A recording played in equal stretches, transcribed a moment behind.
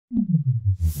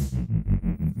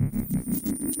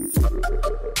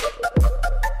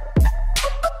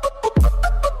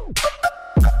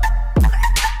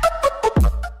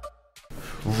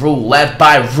Roulette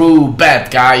by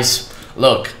Roobet, guys.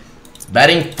 Look,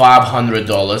 betting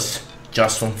 $500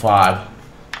 just from 5.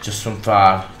 Just from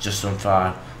 5. Just from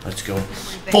 5. Let's go.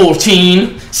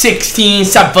 14, 16,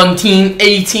 17,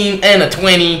 18, and a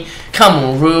 20. Come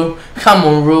on, Roo. Come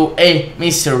on, Roo. Hey,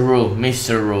 Mr. Roo.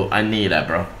 Mr. Roo. I need that,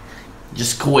 bro.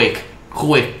 Just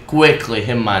quickly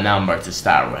hit my number to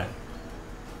start with.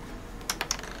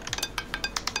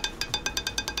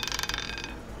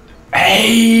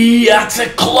 Hey, that's a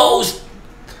close.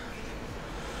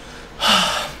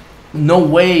 No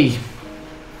way.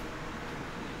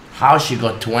 How she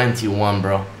got 21,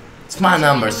 bro? It's my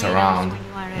numbers around.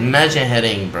 Imagine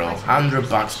hitting, bro.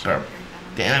 $100 per.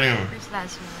 Damn.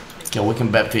 Okay, we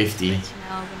can bet 50.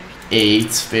 8,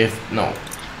 5, no.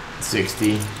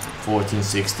 60, 14,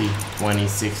 60, 20,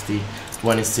 60,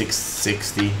 26,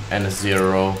 60, and a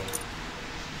 0.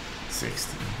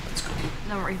 60. Let's go.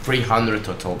 300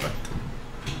 total bet.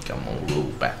 Come on,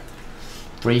 Roobet.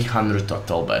 300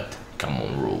 total bet. Come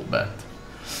on, Roobet.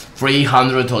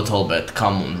 300 total bet.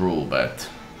 Come on, Roobet.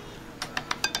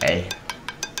 Hey.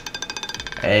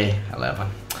 Hey, 11.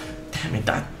 Damn it,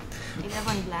 that.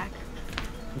 11 black.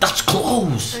 That's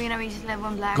close. So, you know, just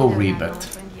 11 black. Go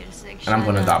Roobet. And I'm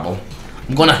gonna double.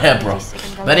 I'm gonna hit, bro.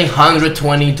 Betting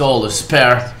 $120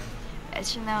 per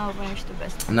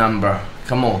number.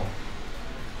 Come on.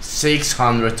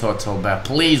 600 total bet.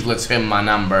 Please, let's hit my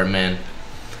number, man.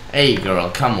 Hey, girl,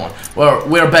 come on.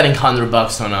 We're betting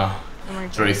 $100 on a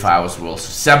 35 as well.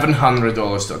 So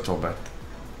 $700 total bet.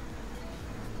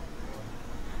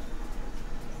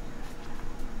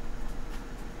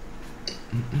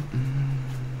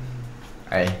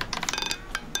 Hey.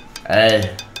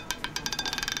 Hey.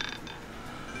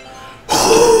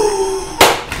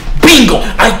 Bingo!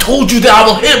 I told you that I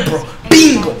will hit, bro.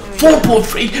 Bingo!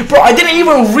 4.3. Bro, I didn't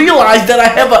even realize that I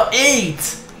have an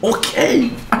 8.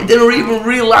 Okay. I didn't even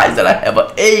realize that I have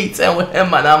an 8 and we have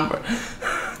my number.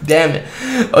 Damn it.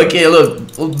 Okay, look.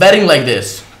 Betting like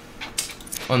this.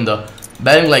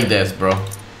 Betting like this, bro.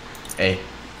 Hey.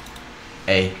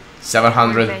 Hey.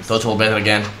 700 total bet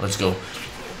again. Let's go.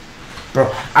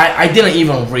 Bro, I didn't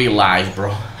even realize,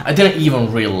 bro. I didn't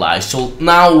even realize. So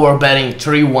now we're betting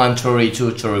 31,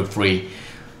 32, 33,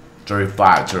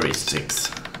 35,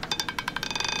 36.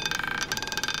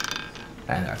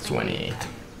 And that's 28.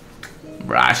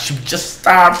 Bro, I should just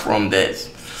start from this.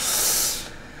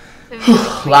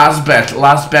 Last bet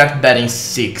betting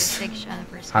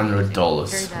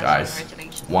 $600, guys.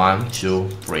 1, 2,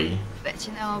 3,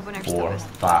 4,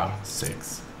 5,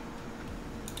 6.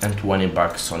 And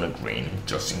 $20 on the green,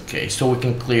 just in case, so we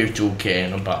can clear 2K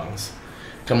in a balance.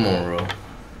 Come on, Roo.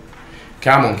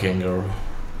 Come on, kangaroo.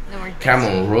 Come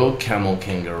on, Roo. Come on,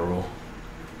 kangaroo.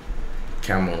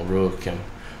 Come on, Roo.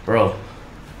 Bro,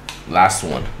 last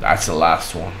one. That's the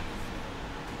last one.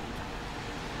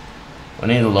 We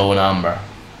need a low number.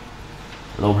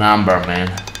 Low number, man.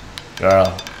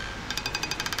 Girl.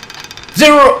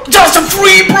 0, just a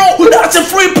free, bro. That's a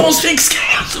 3.6K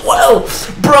as well,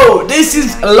 bro. This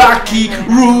is lucky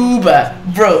Roobet,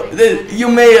 bro. You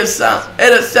made a sound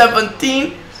at a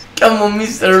 17. Come on,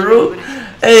 Mr. Roo.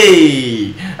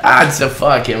 Hey, that's a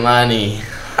fucking money.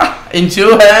 In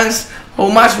 2 hands, how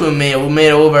much we made? We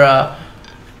made over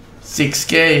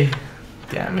 6K.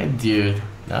 Damn it, dude.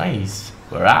 Nice.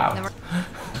 We're out.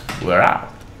 We're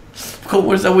out. Of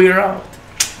course, we're out.